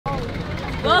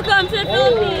Welcome to the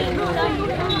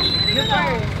Philippines.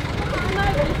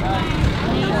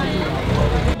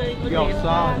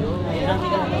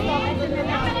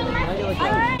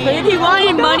 But if he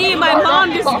wanted money, my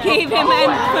mom just gave him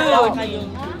food.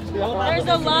 There's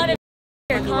a lot of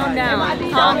here. Calm down.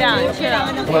 Calm down. Chill.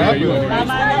 What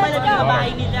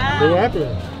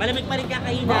happened?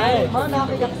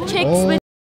 Chicks with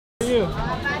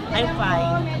I'm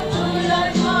fine.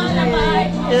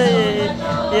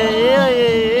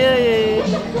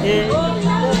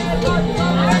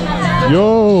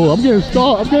 Yo, I'm getting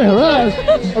stalked. I'm getting harassed.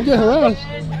 I'm getting harassed.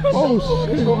 Oh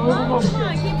shit.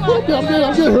 I'm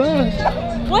getting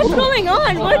harassed. What's going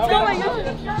on? What's going on?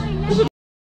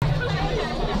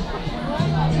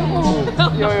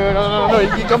 Yo, no. You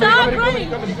keep coming. Stop running.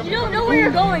 You don't know where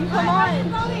you're going. Come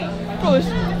on.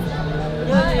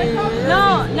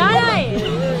 No, nanay.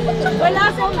 Wala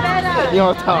akong pera.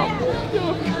 Yo, Tom. You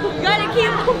gotta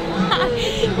keep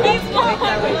walking.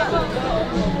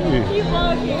 Keep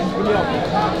walking.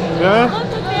 Yeah?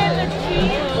 Look at the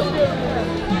cheese.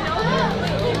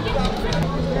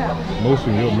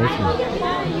 Motion, yo, motion.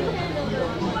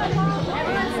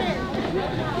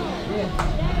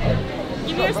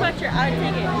 Give me your sweatshirt. I'll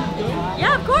take it.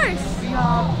 Yeah, of course.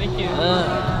 Thank you.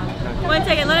 1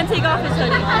 second. Let him take off his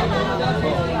hoodie.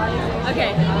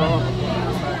 Okay.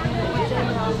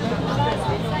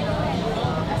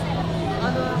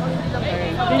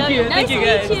 Thank you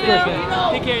guys. Nice to meet you.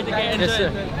 Take care. Yes, sir.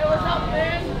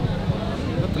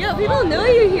 Yo, people know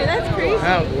you here. That's crazy.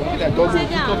 Sit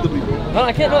down. No,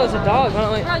 I can't. No, it's a dog.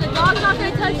 Bro, the dog's not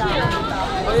gonna touch you.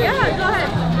 Yeah, go ahead.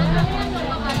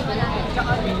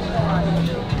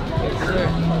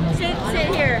 Sit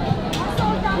here.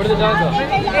 Where did the dog go?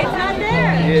 It's not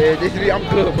there. Yeah, this is I'm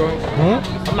good, bro. Huh?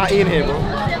 I'm not in here, bro.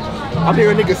 I'm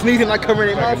hearing niggas sneezing like covering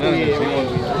their mouth.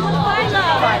 Yeah,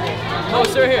 Oh,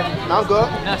 sir, here. I'm good.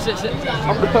 No, sit.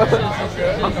 I'm good.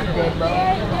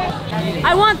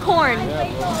 I want corn.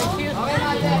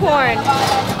 Corn.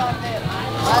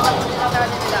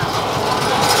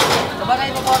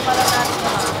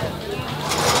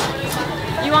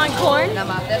 You want corn?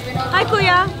 Hi,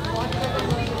 Kuya.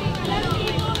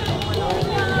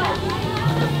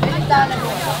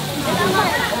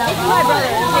 It's my brother.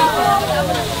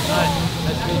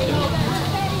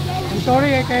 I'm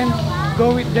sorry, I can't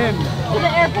go with them. To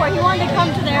the airport. He wanted to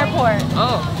come to the airport.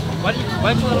 Oh, why'd you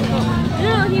let him go?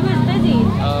 No, he was busy.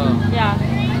 Oh. Yeah.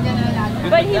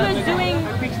 But he was doing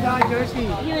Fix the jersey.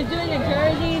 the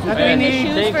jerseys, That doing we the need.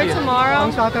 shoes Thank for you. tomorrow.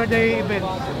 On Saturday event.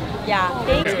 Yeah.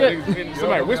 Thanks.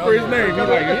 Somebody whisper his name. He's like,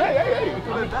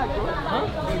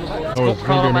 Oh, it's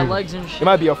Crawl gonna on be my amazing. legs and It shit.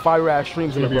 might be a fire ass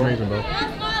streams It's in gonna the be bro. amazing, bro.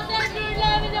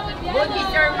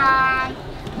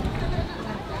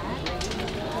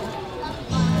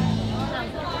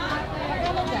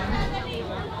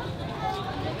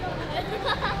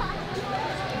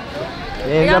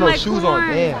 They ain't I got got no my shoes corn. on.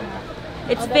 Damn.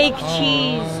 It's fake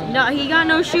cheese. No, he got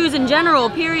no shoes in general,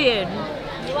 period.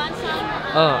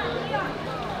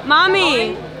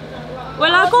 Mommy,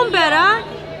 wala akong pera.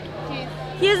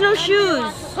 He has no shoes.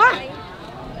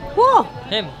 Whoa,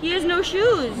 Him. He has no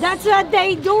shoes. that's what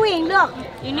they doing. Look,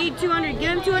 You need 200.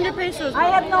 Give him 200 pesos. I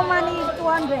have no money,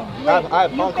 200. I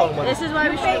have Hong Kong money. This is why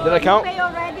we should. Did I count? You pay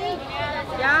already?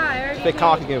 Yeah, I already. If they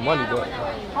count, I can get money, but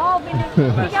Oh, I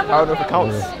don't know if it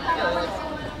counts.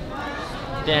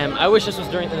 Damn, I wish this was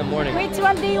during in the morning. which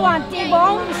one do you want?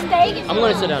 T-bone, steak, I'm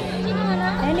gonna sit down.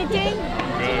 anything?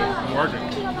 I'm working.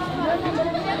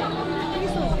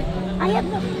 I have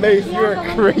no. Mace, you're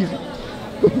crazy.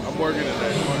 I'm working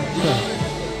today.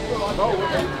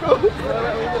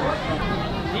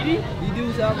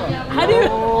 How do you?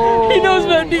 He knows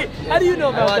about D. How do you know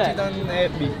about that? on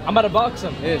FB. I'm about to box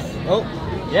him. Yes. Oh.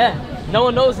 Yeah. No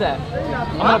one knows that.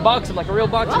 I'm gonna box him like a real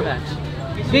boxing match.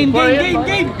 Game. I was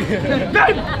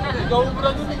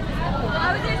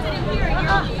just sitting here.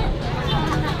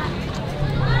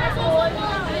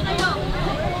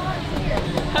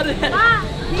 How did that?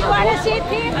 You want to sit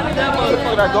here?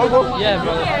 Should I go, bro? Yeah,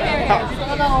 brother.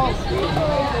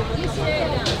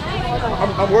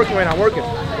 I'm working right now. I'm working.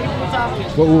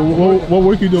 What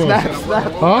work you doing? Snap.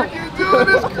 Huh? Dude,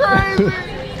 it's crazy.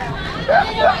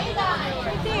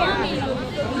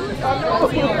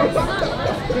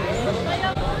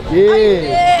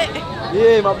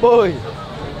 Yeah, my boy.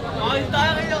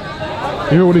 You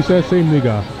hear what he said? Same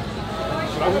nigga.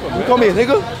 You call me a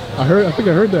nigga? I think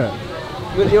I heard that.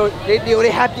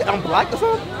 They happy I'm black or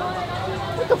something?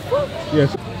 What the fuck?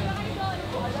 Yes.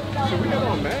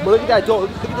 But look at that dog.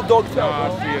 Look at the dog's tail, bro.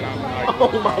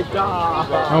 Oh my god.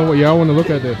 Oh yeah, I want to look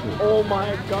at that shit. Oh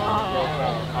my god.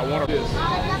 I want this.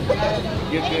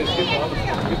 Get this. Get the other.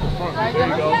 Get the front. There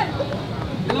you go.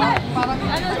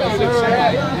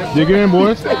 Dig in,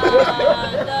 boys. The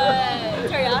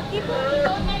teriyaki food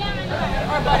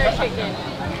or butter chicken?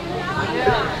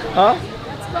 Huh?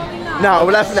 No,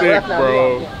 we're laughing at Sick, that.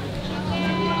 bro.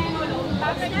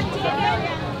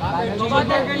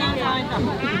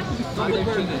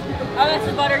 Oh, that's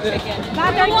the butter chicken.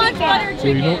 Butter Who wants chicken. butter So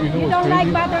you chicken? know You what's don't like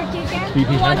crazy? butter chicken? He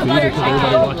Who has wants to eat butter it because chicken?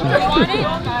 everybody watching. You want it?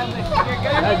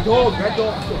 That dog.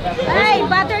 Hey,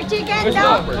 butter chicken,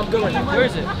 no? Where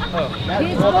is it?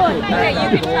 He's good. Okay, you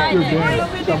can try You're this. bad. I'm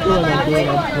feeling like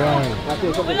I'm crying.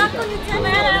 Wala ko nito.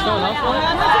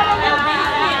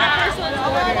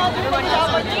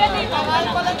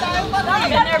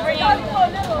 And they're bringing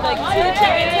like 2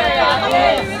 chicken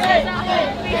teriyakis.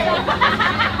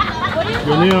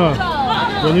 Junior.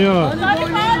 Junior.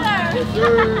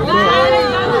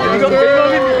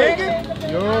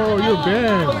 Yo, you're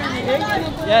bad.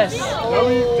 Yes.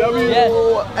 Yes.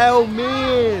 El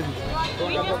Min.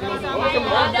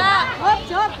 Hop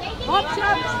chop. Hop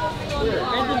chop.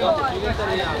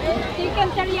 Chicken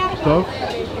teriyaki. Stuff.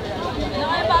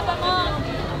 Ay, papa mo.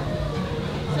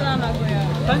 Salamat, kuya.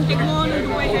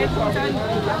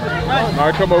 All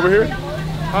right, come over here.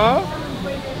 Huh?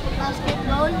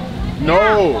 No.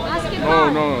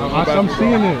 No. I'm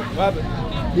seeing it.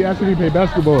 He actually play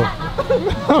basketball.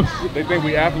 They think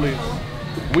we athletes.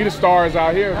 We the stars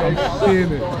out here, baby. I'm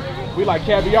seeing it. We like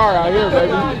caviar out here,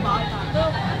 baby.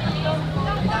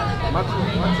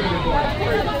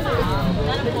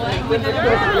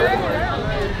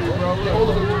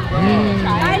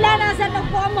 Kailan nasa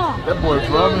lugpo mo? That boy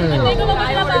drumming. Think of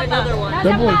another one.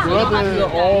 That boy drumming.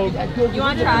 All You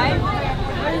want to try?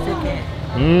 What is it?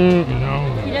 No.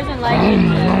 He doesn't like it.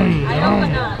 I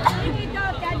don't know.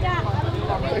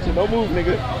 Don't move,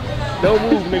 nigga. Don't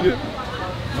move, nigga.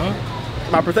 Huh?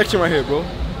 My protection right here, bro.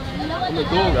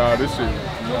 Nah, this shit.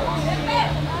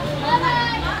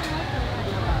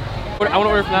 I want to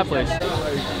order from that place.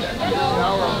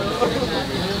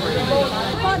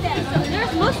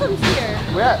 There's Muslims here.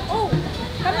 Where at? Oh,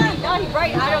 come on. No, he's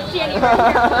right. I don't see anyone here.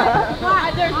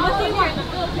 There's Muslims here in the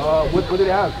Philippines. What did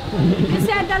it have? You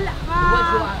said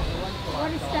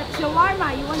what is that? Shawarma.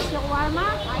 You want shawarma?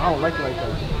 I don't like it like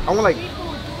that. I want like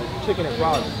chicken and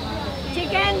fries.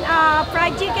 Chicken,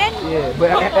 fried chicken? Yeah, but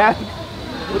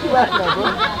what you laughing at, bro?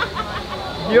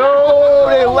 Yo,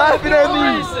 they laughing at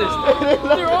me.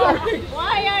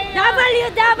 WW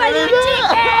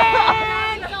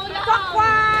chicken!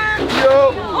 Quack. Yo.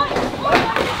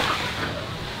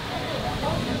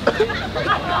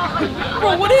 Bro,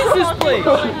 what is this place?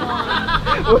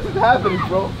 What's happening,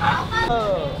 bro?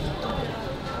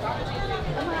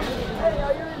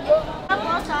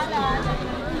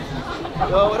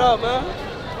 Yo, what up, man?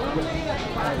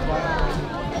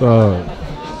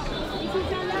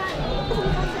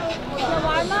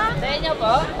 Shawarma?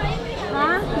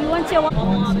 Huh? You want shawarma?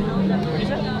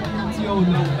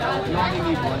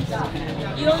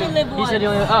 You only live He once. said you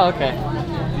only. Oh, okay.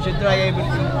 You should try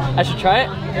everything. I should try it.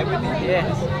 Everything?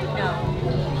 Yes.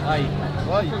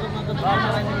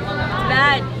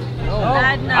 Bad.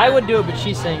 Bad no. I would do it, but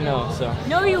she's saying no. So.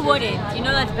 No, you wouldn't. You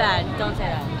know that's bad. Don't say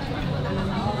that.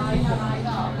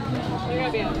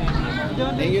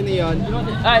 Thank you, Neon.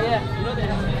 Alright, yeah.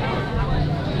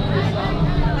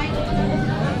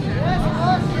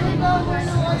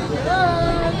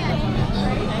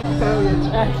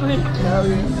 Actually.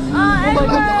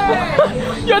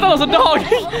 Yo, that was a dog.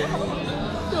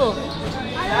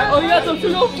 Oh, you got some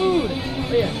to-go food. Oh,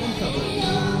 yeah.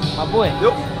 My boy.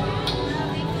 Yep.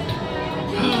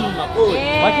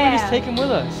 Yeah. Why can't we just take him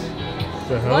with us?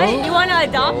 The hell? What? You want to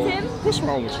adopt him? What's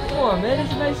wrong with you? Come on, man.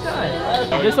 He's a nice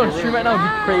guy. This on stream right now would be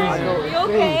crazy. You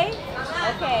okay?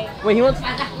 Okay. Wait, he wants.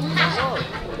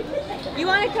 You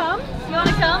want to come? You want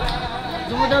to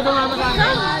come?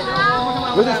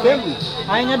 Where's his family?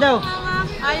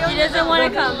 He doesn't want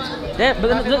to come. Damn, but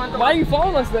then, why are you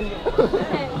following us then?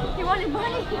 He wanted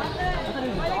money.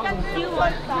 Do you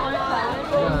want to come?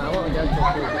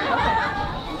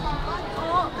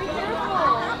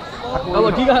 Oh,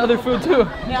 look, he got other food too.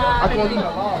 Yeah.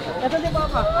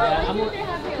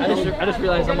 I just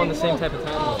realized I'm on the same type of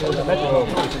time.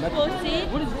 Proceed.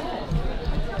 What is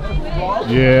that?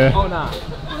 Yeah. Oh, nah.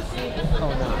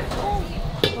 Oh, nah.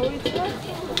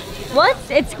 What?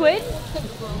 It's squid?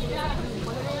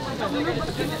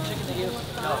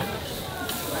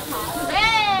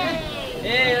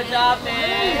 Hey, what's up,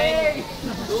 man?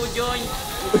 Who joined?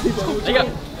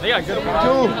 They got good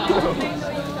food.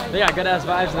 They got good ass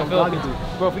vibes in the Philippines.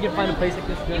 Bro, if we can find a place like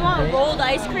this, You want rolled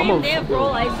ice cream? They have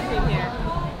rolled ice cream here.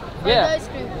 Yeah. Ice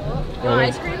cream. No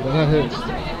ice cream?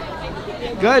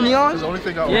 Good, Neon. That's the only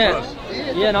thing I would trust.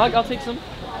 Yeah, no, I'll take some.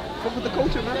 Fuck with the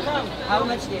culture, man. How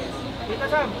much this?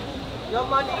 Your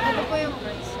money. Can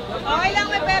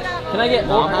I get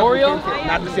Oreo?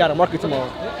 Not to see how the market tomorrow.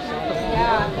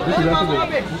 This is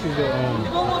actually this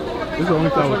is the only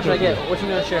thing I What would should I try. get? What you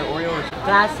gonna share? Oreo or?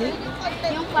 Classic.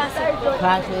 Yung classic.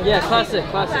 Classic. Yeah, classic.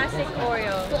 Classic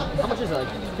Oreo. How much is it? Like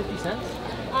 50 cents?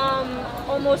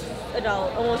 Almost $1.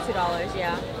 Almost $2,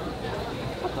 yeah.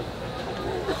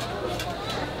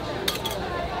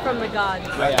 From the gods.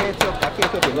 I can't tell if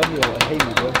they love me or hate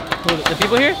me, bro. The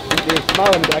people here? They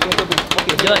smile at me, but I can't tell if they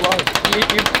fucking hate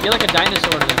me. You're like a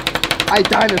dinosaur to them. I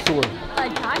dinosaur. A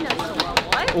dinosaur?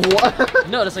 What? What?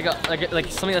 No, it's like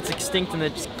something that's extinct and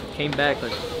that just came back.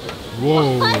 Like,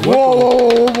 Whoa.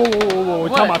 Whoa.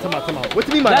 What? Time out. What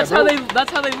do you mean by that's that, bro?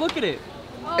 how they look at it.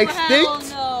 Oh,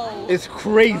 Extinct? hell no. It's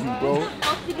crazy, bro.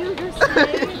 What did you just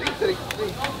say?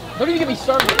 Don't even get me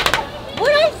started. What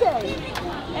did I say?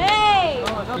 Hey! You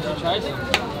should try some.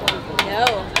 No.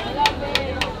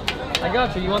 I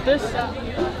got you. You want this? You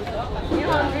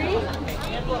hungry?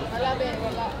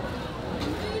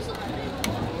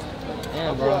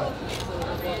 Yeah, bro.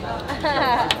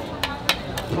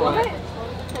 What?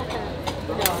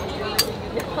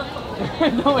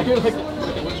 No, you're like.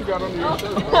 What you got under your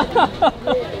shirt?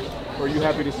 Or are you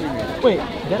happy to see me? Wait,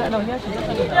 did I? No, he actually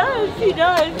does. He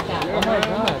does. Oh my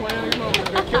god.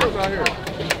 There's killers out here.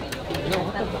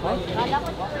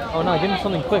 Oh no, give him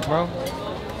something quick, bro.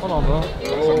 Hold on, bro. That's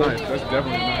a knife. That's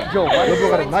definitely a knife. Yo, why you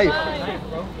got a knife?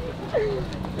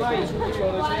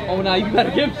 Oh, now you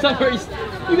gotta give him somebody.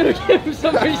 You gotta give him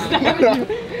somebody stabbing you.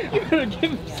 You gotta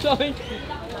give him something.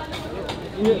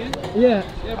 Yeah.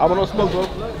 I want no smoke, bro.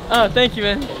 Oh, thank you,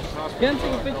 man. Can I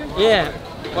take a picture? Yeah.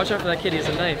 Watch out for that kid. He has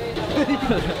a knife. They're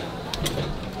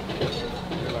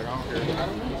like, I don't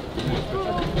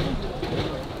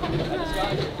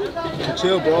care.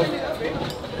 Chill, bro.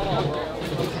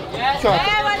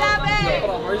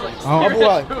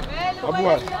 Abuhay.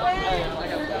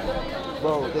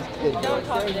 Bro, this kid. Don't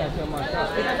talk to him.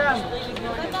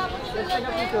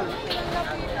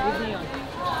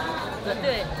 Do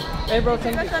it. Hey, bro,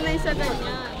 thank you. Sanay sa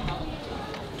ganyan.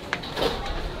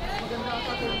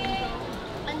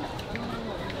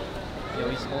 Yo,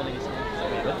 he's holding his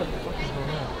hand. What the fuck is going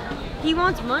on? He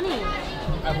wants money.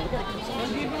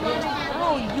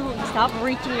 Oh, you stop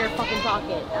reaching your fucking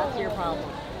pocket. That's your problem.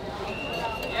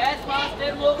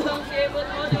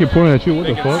 I keep pointing at you. What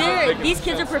the fuck? These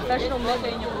kids are professional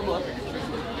moving.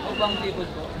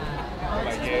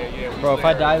 Bro, if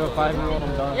I die with a 5-year-old,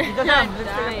 I'm done. You're not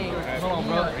dying. Hold on,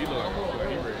 bro. He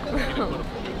looked.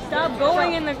 Stop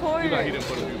going in the He corner. didn't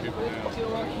put a few people down.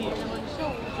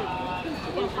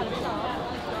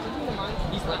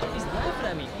 He's laughing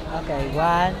at me. Okay,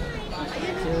 1,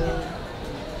 2.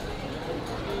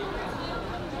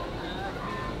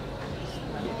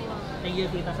 Thank you,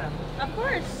 Tita Sam. Of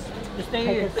course. To stay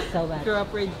here. So bad. You're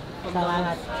afraid from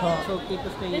Salamat po. so keep to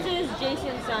stay This here. is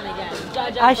Jason's son again.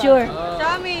 Ah, sure.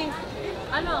 Tommy.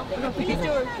 Ano?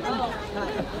 Picture.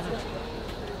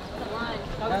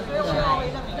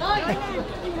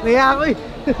 Kaya ako eh.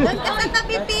 Doon ka sa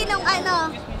tabi pinong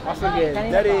ano. Once again,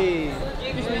 Daddy.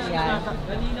 Yan.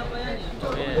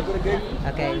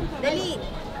 Okay. Dali.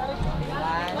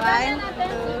 1,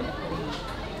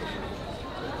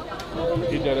 2.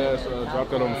 He dead ass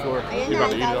dropped that on the floor. He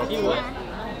about to eat it off the floor.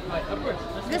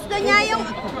 Gusto niya yung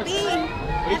pink.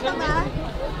 Ito ba?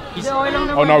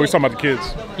 Oh no, we're talking about the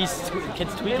kids.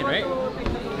 Kid's tweaking, right?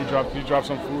 He dropped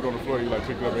some food on the floor. He like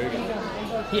picked it up and ate it.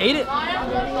 He ate it?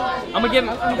 I'm gonna give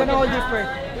him. I'm gonna hold this first.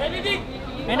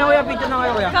 Ay na kuya, picture na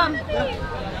kayo kuya. Come.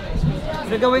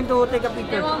 We're going to take a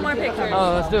picture. They want more pictures.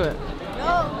 Oh, let's do it.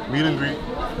 Go. Meet and greet.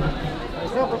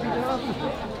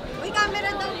 Uy,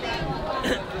 camera daw, babe.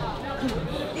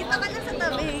 Dito ka na sa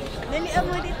tabi. Dalian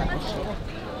mo dito ka.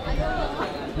 Ayaw mo.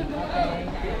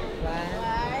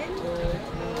 1,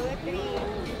 2, 3.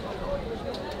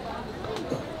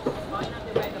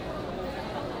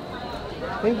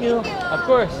 Thank you. Of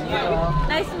course.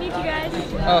 Nice to meet you guys.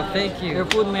 Oh, thank you. Your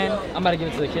food, man. I'm about to give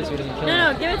it to the kids so he doesn't kill me.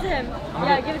 No, give it to him.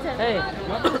 Yeah, give it to him. Hey.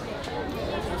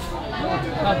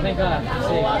 Oh, thank God.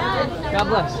 See. God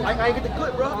bless. I get the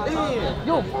clip, bro. Damn.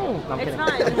 Yo, boom. No, I'm It's kidding.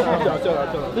 fine. I'll tell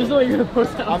him. There's no way you're gonna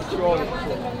post that. I'm trolling.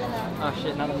 Oh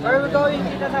shit, not Where are we going,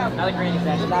 Tita Sam? Not a granny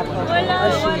fashion.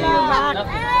 Wala.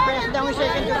 Press down,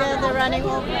 shaking together, running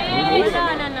over. No.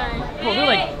 Bro, they're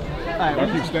like, I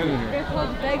keep standing here. They're called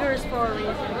beggars for a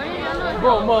reason.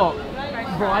 bro, Mo.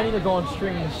 Bro, I need to go on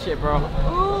stream and shit, bro.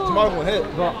 Tomorrow's gonna hit.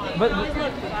 Bro, but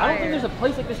I don't think there's a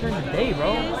place like this during the day,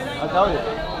 bro. I tell you.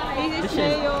 This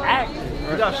shit is active.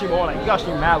 You gotta stream all night. You gotta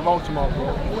stream mad long tomorrow, bro.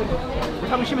 What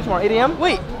time are you streaming tomorrow? 8 a.m.?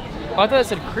 Wait. Oh, I thought it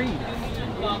said Creed.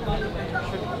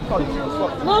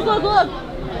 Look, look, look.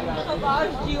 Oh gosh,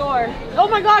 Dior. Oh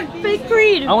my god, fake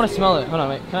Creed. I want to smell it. Hold on,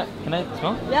 wait. Can I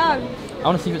smell it? Yeah. I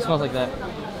want to see if it smells like that.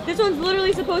 This one's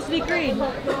literally supposed to be Creed.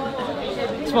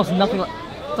 It smells nothing like.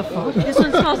 What the fuck? This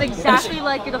one smells exactly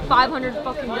like the 500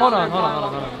 fucking $. Hold on.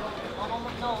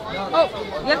 Oh,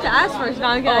 you have to ask first,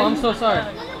 not again. Oh, I'm so sorry.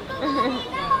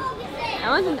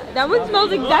 that one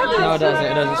smells exactly No, like it doesn't.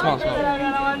 It doesn't smell.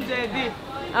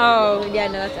 Oh, yeah,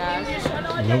 no, that's ass.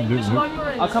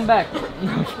 I'll come back.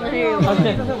 Okay,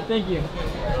 thank you.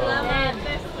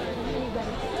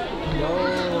 Yo,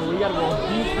 we gotta go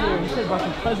deep here. You said about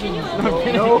some cousins.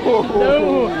 No,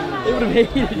 no, they would have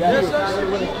hated you. They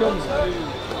would have killed me.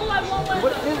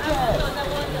 What is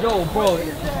that? Yo, bro,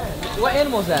 what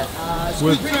animal is that?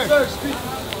 Squidward?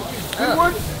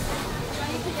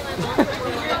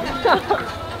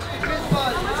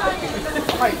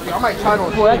 I might try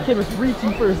to. Boy, that kid was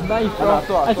reaching for his knife, bro. I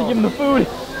had to give him the food.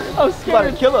 I was You about to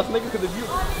scared. kill us, nigga, because of you.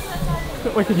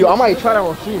 Yo, I might try that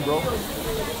on stream, bro.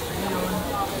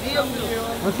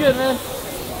 What's good, man?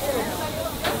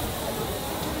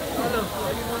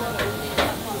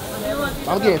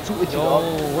 I'm getting too itchy, Yo, dog.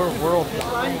 we're world.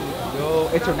 Yo,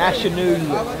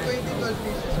 international.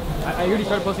 I already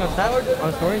started posting on Snap,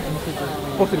 on stories.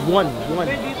 Posted one.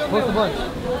 Post a bunch.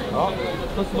 Oh,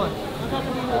 Post a bunch. I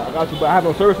got you, but I have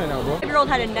no service right now, bro. The girl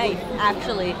had a knife,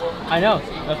 actually, I know.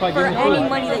 That's why I for gave him food. any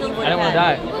money that you would I didn't have want to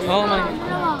had. die. Oh my.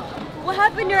 What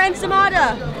happened to your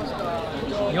ensamada?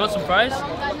 You want some fries?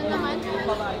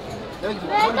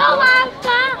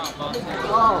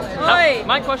 Oi.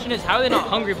 My question is, how are they not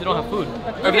hungry if they don't have food? Or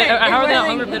Look if they, at- how are they not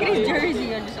hungry look if they at his don't have food?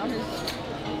 jersey and just on his...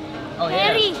 Oh,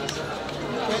 yeah.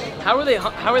 How are they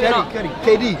not?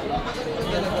 KD.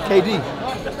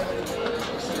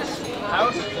 How,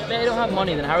 if they don't have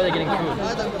money, then how are they getting food?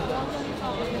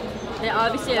 They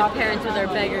obviously have parents with their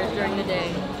beggars during the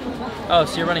day. Oh,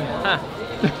 so you're running. Huh.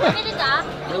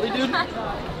 Really, dude?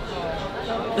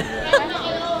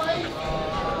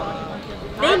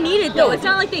 They need it though. It's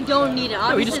not like they don't need it. No, he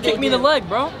Obviously just they kicked me in the do. leg,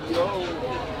 bro. Oi!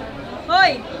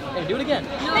 Hey, do it again.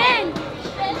 Ben!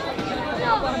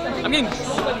 I'm getting.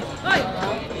 Oi!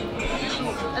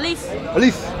 Elise!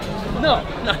 No.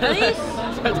 Elise!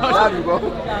 Love you, bro.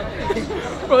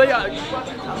 Bro, they got.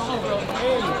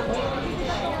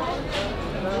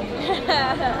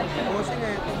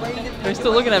 They're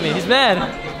still looking at me. He's mad.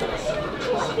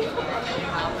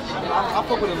 I'll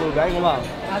fuck with it a little bit, I ain't gonna lie.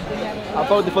 I'll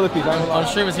fuck with the Philippines, I ain't gonna On lie.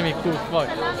 stream, it's gonna be cool as fuck.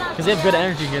 Because they have good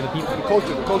energy here, the people. The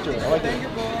culture, I like it.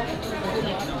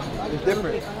 It's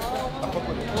different. I fuck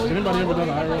with it. Has anybody ever done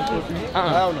an IRL show?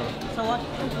 I don't know.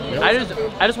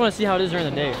 I just want to see how it is during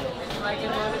the day.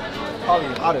 Probably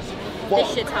the hottest.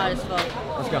 This shit's hot as fuck.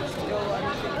 Let's go.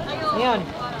 Neon,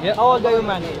 Yep. how old are you,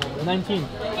 man? 19.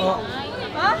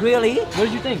 Really? What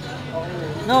did you think?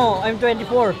 No, I'm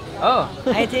 24. Oh.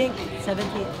 I think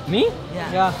 17. Me?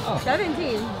 Yeah.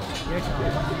 17.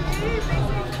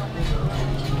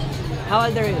 How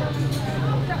old are you?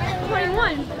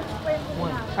 21.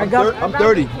 I'm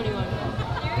 30.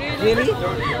 Really?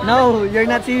 No, you're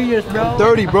not serious, bro.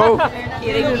 30, bro.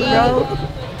 Kidding me, bro.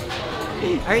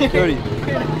 Are you 30.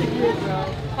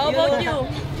 How about you?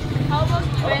 How about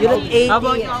You look 80. How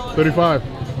 35.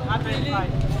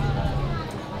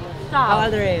 How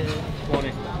old are you?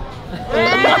 20.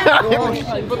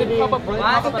 Pop up, bro.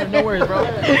 Pop up out of nowhere, bro.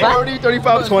 30,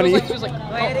 35, 20. It feels like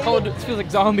it feels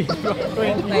like zombies, bro.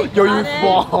 Yo, you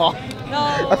fall.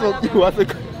 That's what you have to.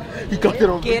 He got it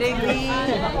on. Kidding me?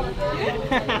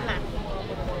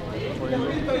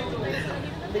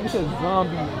 He said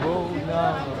zombies, bro.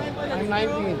 Nah. I'm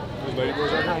 19.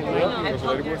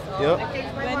 Yep.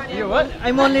 You're what?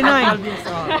 I'm only 9.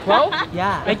 12?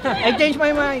 Yeah. I changed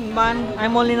my mind, man.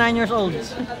 I'm only 9 years old.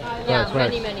 Yeah, Facts.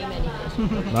 many.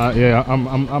 Nah, yeah,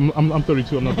 I'm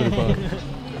 32. I'm not 35.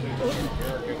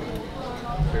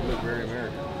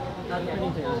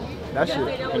 That shit.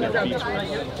 They're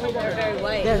very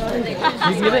white. Yes. You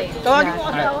can get it?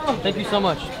 Alright, thank you so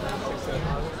much.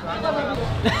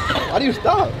 Why do you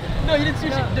stop? No, you didn't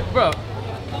seriously. Bro.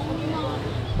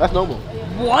 That's normal.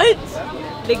 What?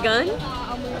 Big gun?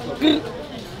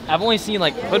 I've only seen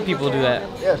like hood people do that.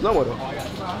 Yeah, it's normal though.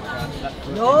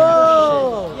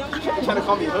 No! You trying to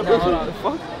call me a bitch? What the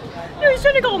fuck? No, he's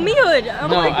trying to call me hood. I'm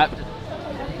No, like,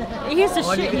 here's the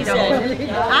shit he said.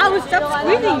 I was stop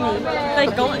squeezing me.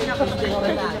 Like going.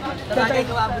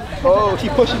 Oh,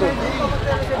 keep pushing it.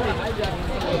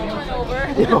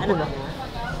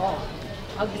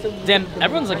 Damn,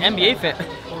 everyone's like NBA fan.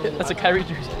 That's a Kyrie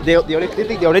jersey. They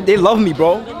love me,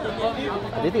 bro.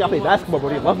 They think I play basketball, bro.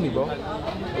 They love me, bro.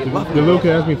 They love me. The little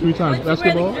kid asked me 3 times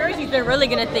basketball. Jerseys, they're really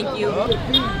gonna thank you.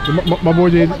 My boy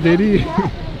JD.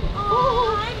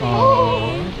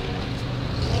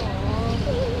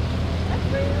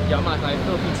 Yo, I'm not like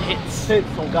Philippines hits. Hits,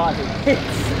 oh God, hits.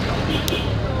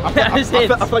 I feel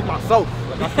like myself.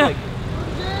 Like, I feel like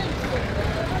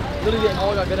Literally,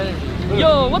 all got good energy.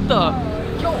 Yo, what the?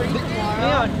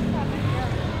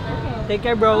 take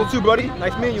care, bro. You too, buddy.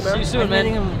 Nice meeting you, man. See you soon, man.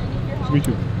 Me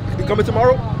too. You coming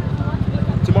tomorrow?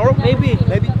 Tomorrow? Maybe.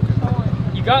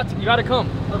 You gotta come.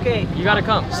 Okay. You gotta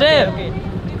come. Sam! Okay.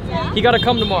 You gotta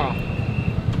come tomorrow.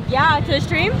 Yeah, to the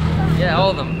stream? Yeah,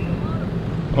 all of them.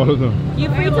 All of them. You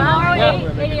free tomorrow,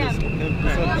 Yeah. 8 a.m.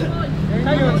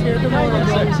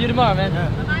 See you tomorrow, man.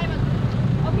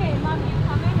 Okay, Mom, you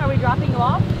coming? Are we dropping you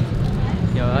off?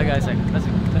 Yo, that guy's like, that's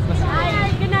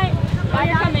Hi, good night. Oh,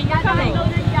 you're coming, you're coming.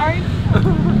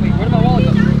 Wait, where did my wallet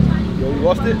go? Yo, you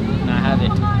lost it? Nah, I have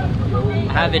it. I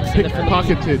have it.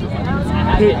 Pickpocketed.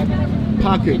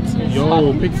 Pickpocket.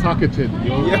 Yo, pickpocketed.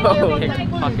 Yo.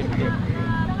 Pickpocket.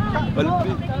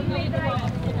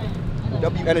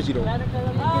 W energy though.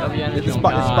 W energy. It's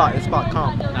spot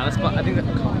calm. Nah, this spot. I think that,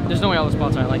 there's no way all the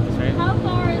spots are like this, right? How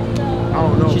far is the... I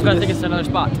don't know. She's about to take us to another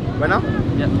spot. Right now?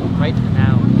 Yep, right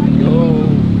now. Yo.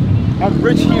 I'm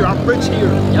rich here. I'm rich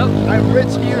here. Yep. I'm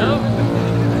rich here. Yep.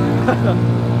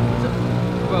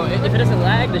 Bro, if it doesn't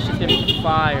lag, this shit's gonna be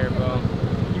fire, bro.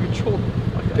 You control.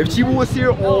 If Chibu was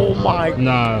here, oh my.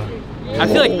 Nah. I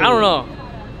feel like, I don't know.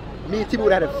 Me and Chibu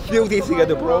would have had a field day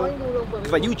together, bro.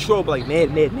 It's like you troll, but like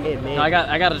man. No, I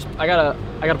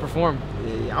gotta perform.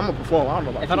 Yeah, I'm gonna perform. I don't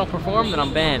know about If I don't perform, then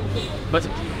I'm banned. But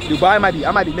Dubai, I might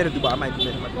be mid of Dubai. I might be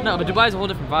mid. no, but Dubai's a whole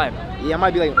different vibe. Yeah, I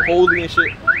might be like holy and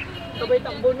shit.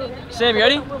 Sam, you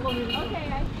ready?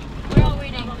 Okay, we're all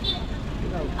waiting.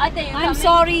 I'm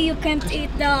sorry you can't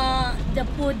eat the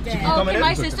food there. Oh, can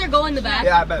my sister go in the back?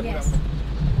 Yeah, I bet. Yes.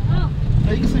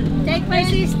 Take my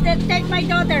sister, take my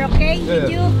daughter, okay? Yeah.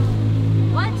 Did you?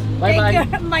 What?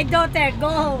 Take my daughter, go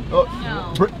home. Oh.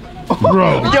 No.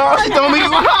 Bro. Yo, she told me.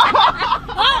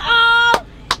 Uh-oh!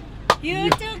 You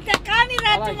took the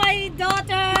camera to my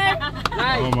daughter.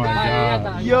 Oh my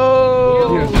God.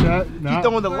 Yo. Yes, He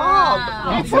throwing the lob.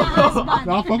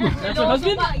 Nah, fuck with That's your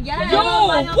husband? Yeah. Yo,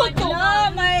 what the?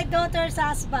 No, my daughter's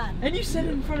husband. And you said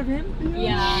it in front of him?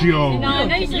 Yeah. Yo.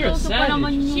 You're a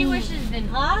savage. She wishes then.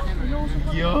 Ha?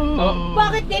 Yo.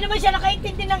 Bakit di naman siya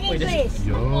nakaintindi ng English?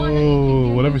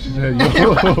 Yo, whatever she said.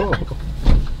 Yo.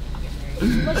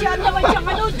 Masyado naman siyang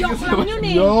ano, joke lang yun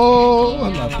eh. Yo.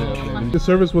 I'm not saying that. The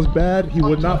service was bad. He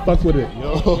would not fuck with it.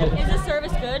 Yo. Is the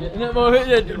service good?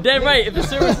 Damn right. If the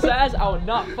service is ass, I would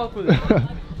not fuck with it.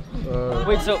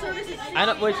 Wait, so I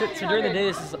know. Wait, so during the day,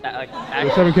 this is like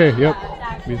The 7K. Yep.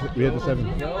 We had the 7.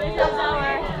 This is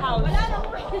our house.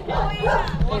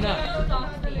 Oh no.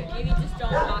 Maybe just don't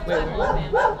talk to everyone.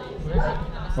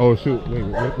 Oh shoot. Wait.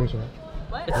 Where's her?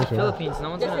 What? It's the Philippines.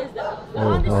 No one's This gonna. is the...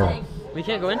 Oh, I'm just oh. saying. We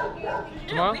can't go in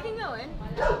tomorrow. We can go in.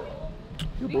 But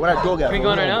what that dog at? Can we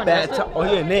go in right now? Bad oh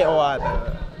yeah, Nate. Oh,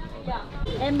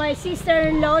 And my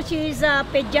sister-in-law, she's a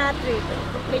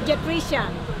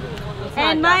pediatrician.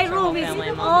 And my room is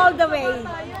all the way.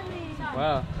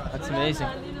 Wow, that's amazing.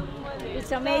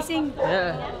 It's amazing.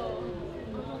 Yeah.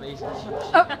 Amazing.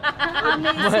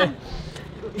 Amazing.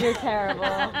 You're terrible.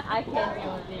 I can't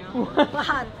deal with you.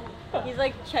 What? He's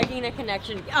like checking the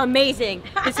connection. Amazing.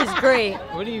 This is great.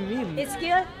 What do you mean? It's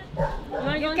good.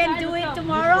 You can do it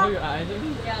tomorrow. Your eyes at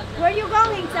me? Where are you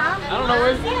going, Sam? I don't know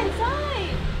where.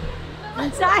 Inside.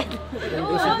 Inside.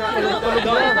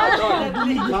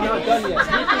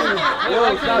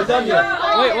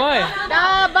 Wait, why?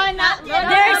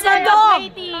 There's a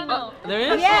dog. There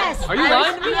is? Yes. Are you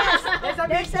lying to me? Yes.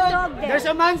 There's a dog there. There's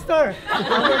a monster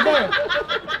over there.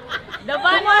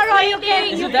 Tomorrow you can.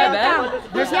 Is you it that can bad?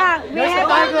 come. Yeah,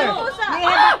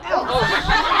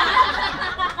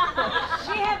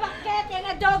 we have a cat and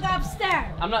a dog upstairs.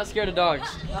 I'm not scared of dogs.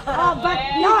 Oh, but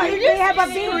no, we have a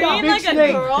big dog. Like a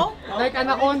girl? Like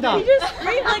anaconda. You just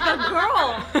screamed like a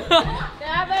girl.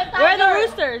 Where are the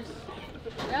roosters?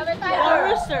 The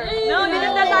rooster. No, this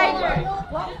is the tiger.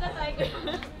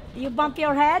 You bump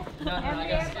your head? No, I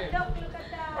got scared. Look at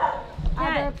the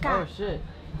other Oh cat. shit.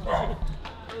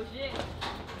 Oh shit.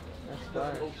 That's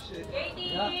dark.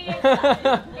 Katie.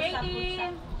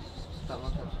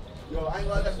 Yo, I ain't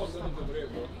glad that fuck's over there,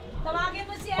 bro. Tawagin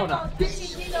mo si Oh, no. si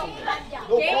Gino.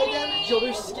 Yo,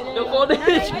 they're skinny. No, hold it.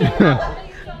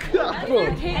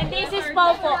 And this is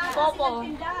Popo. Popo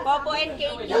and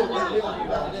Katie.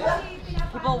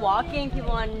 People walking,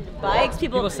 people on bikes,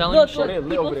 people selling look, shit. look, They lit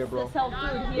people over there, bro. sell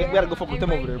food We here gotta go fuck with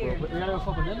and them over there, right bro. here. We gotta go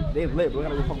fuck with them? They lit, bro. We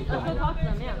gotta go fuck with them. Go talk to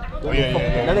them, yeah. Oh yeah,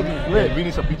 yeah. That nigga's lit. We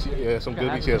need some beach, some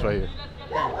good beach chairs right here.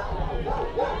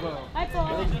 Hi,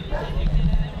 Paul.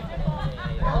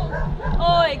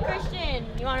 Oh, hey, Christian,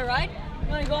 you want to ride? You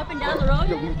want to go up and down the road?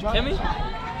 Timmy?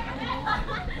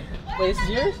 Wait, this is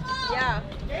yours? Yeah.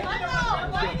 I'm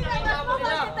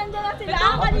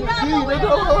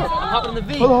hopping in the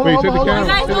V. Wait, take the camera. You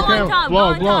guys Take the go on camera. top, go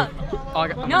Vlog, on vlog.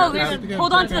 top. No, just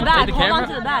hold on to the back. the Hold on camera?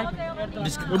 to the back.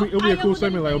 It'll be a cool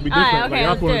segment. Like it'll be All different. right, okay, like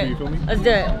let's do Aqua, it. you feel me? Let's do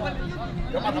it.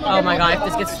 Oh my god, if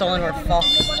this gets stolen, we're fucked.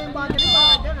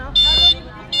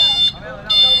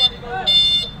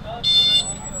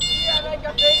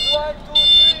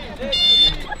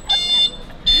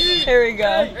 Here we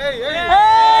go. Hey!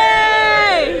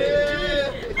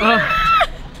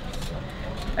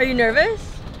 Are you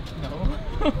nervous? No.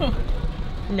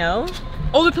 No?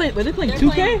 Oh, they're playing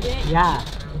 2K? Yeah.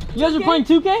 You guys are playing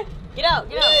 2K? Get out,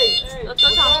 get out. Let's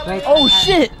go talk. Oh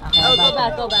shit! Oh, go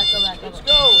back. Let's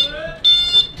go.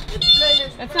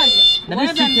 That's not good. That One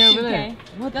is of them's 2K over there.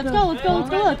 Let's go,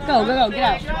 get out. Get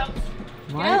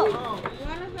out.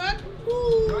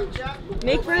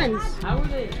 Make friends. How are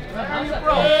they?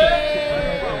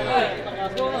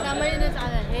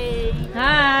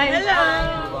 Hi.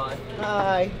 Hello.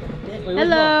 Hi.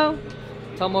 Hello.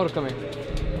 Tell Mo to come in.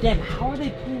 Damn, how are they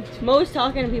playing? Mo's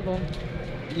talking to people.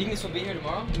 You think this will be here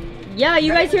tomorrow? Yeah,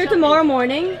 you guys here tomorrow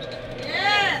morning?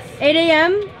 Yes. 8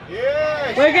 a.m.?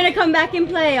 Yes. We're gonna come back and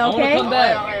play, I wanna okay? come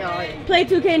back. Play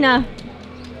 2K now.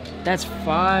 That's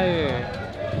fire.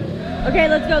 Okay,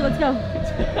 let's go.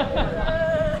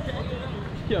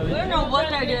 I don't know what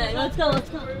they're doing. Let's go.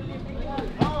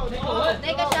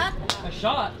 Take a shot? A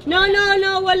shot? No,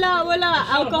 wala.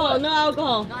 Alcohol, no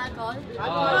alcohol. No alcohol? Come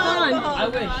on. I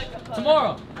wish.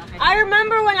 Tomorrow. I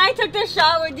remember when I took this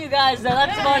shot with you guys, though.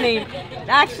 That's funny.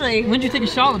 Actually, When did you take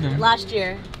a shot with them? last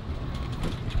year.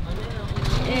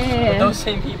 With Yeah. those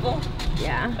same people?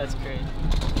 Yeah. That's crazy.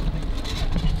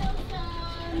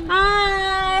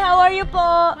 Hi, how are you,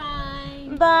 po?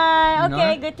 Bye. You know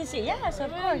Okay, her? good to see you. Yes,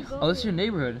 of course. Oh, this is your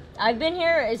neighborhood. I've been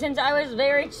here since I was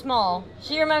very small.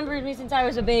 She remembers me since I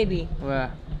was a baby.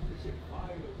 Wow.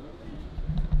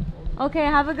 Okay,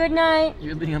 have a good night.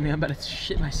 You're leading on me. I'm about to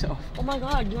shit myself. Oh my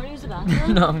god, do you want to use the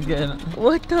bathroom? No, I'm good.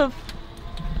 What the f...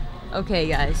 Okay,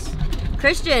 guys.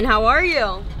 Christian, how are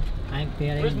you? I'm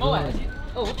feeling Where's Mo at?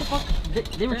 Oh, what the fuck?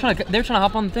 They were trying to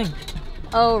hop on the thing.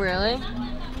 Oh, really?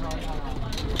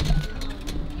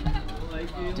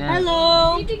 Damn.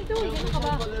 Hello.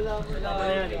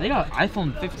 They got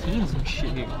iPhone 15s and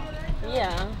shit here.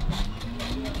 Yeah.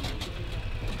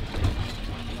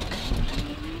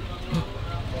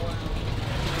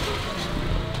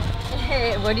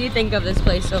 Hey, what do you think of this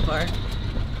place so far?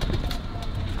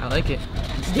 I like it.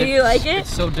 Do you like it?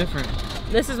 It's so different.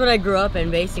 This is what I grew up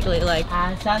in, basically. Like,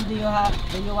 Son, do you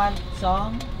want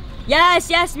song?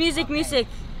 yes, music. Wait, so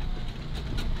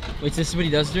this is what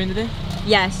he does during the day?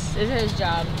 Yes, this is his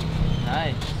job.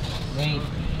 Nice. Wait.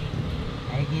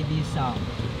 I give you song.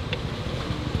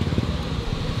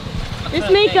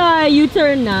 Let's make a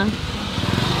U-turn now.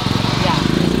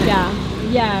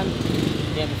 Yeah.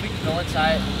 Damn, if we can go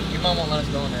inside, your mom won't let us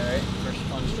go in there, right? First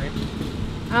on the stream.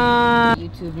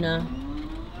 YouTube now.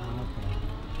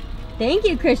 Thank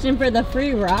you, Christian, for the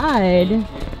free ride.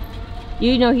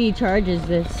 You know he charges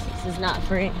this. This is not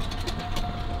free.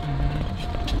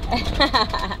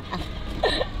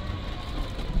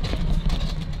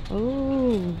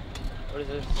 Ooh. What is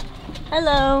this?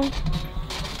 Hello.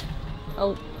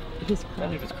 Oh, he's That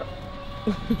crying. dude is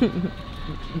crying.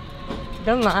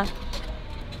 Don't laugh.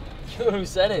 Who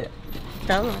said it?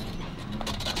 Don't laugh.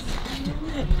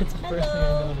 It's the first thing I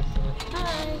noticed.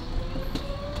 Hi.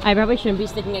 I probably shouldn't be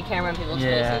sticking a camera in people's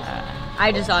faces. Yeah.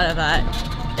 I just thought of that.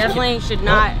 Definitely should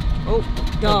not. Oh,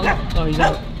 dog. Oh, he's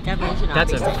out. Definitely should not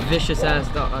That's be a sticking. vicious ass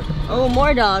dog. Oh,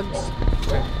 more dogs.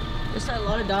 There's a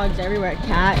lot of dogs everywhere.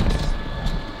 Cats.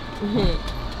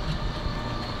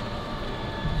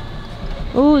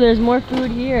 Oh, there's more food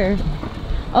here.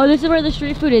 Oh, this is where the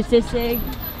street food is, Sissig.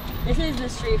 This is the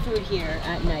street food here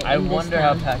at night. I in this wonder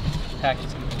how town. packed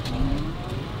it's gonna be.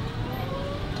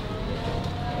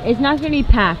 It's not gonna be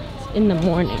packed in the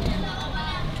morning.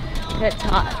 It's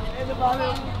hot.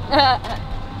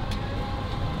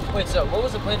 Wait, so what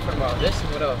was the plan for tomorrow? This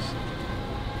and what else?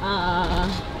 I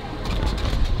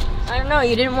don't know.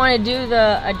 You didn't want to do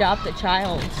the adopt a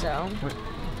child, so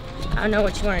I don't know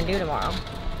what you want to do tomorrow.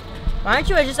 Why don't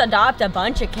you just adopt a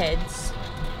bunch of kids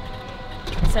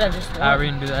instead of just one? How are we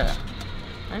gonna do that?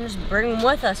 And just bring them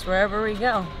with us wherever we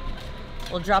go.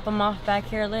 We'll drop them off back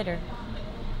here later.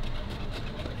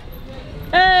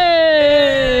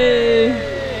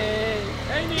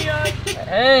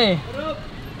 Hey.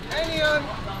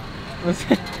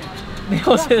 Listen, they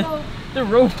all say they're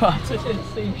robots. They say the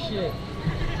same shit.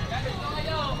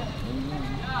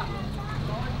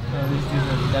 Oh, these dudes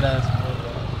are dead ass.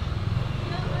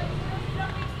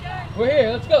 We're here.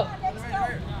 Let's go.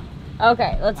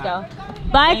 Okay, let's go.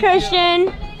 Bye, Christian.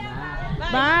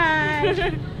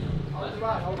 Bye.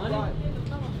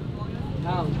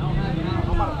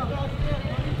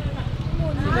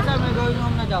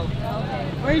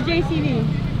 Where's JCD?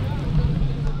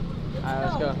 Alright,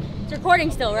 let's go. It's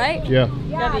recording still, right? Yeah.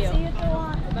 Yeah, see you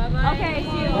tomorrow. Bye-bye. Okay,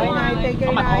 see you. Bye, take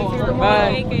care, guys. See you tomorrow.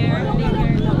 Bye. Take care.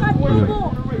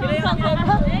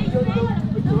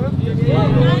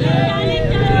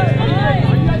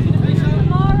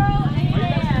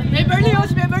 Hey,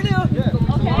 Berlioz, man, Berlioz.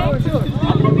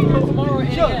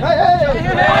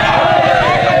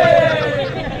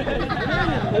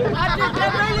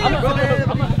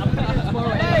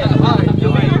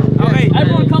 Okay,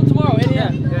 everyone come tomorrow, 8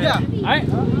 a.m. Yeah. Alright?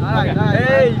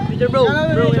 Hey, beat your bro.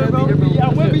 Yeah, Bro.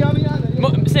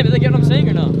 Sam, did they get what I'm saying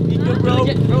or no? Beat your bro. I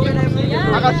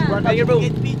got you, bro. Beat your bro.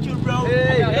 Beat you, bro.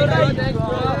 Hey, You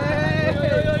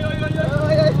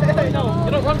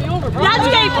don't run me over, bro.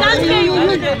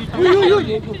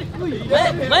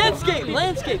 Landscape.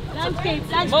 Landscape.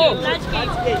 Mo.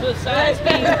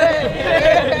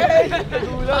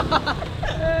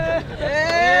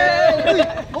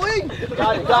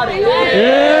 Got it.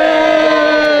 Yeah.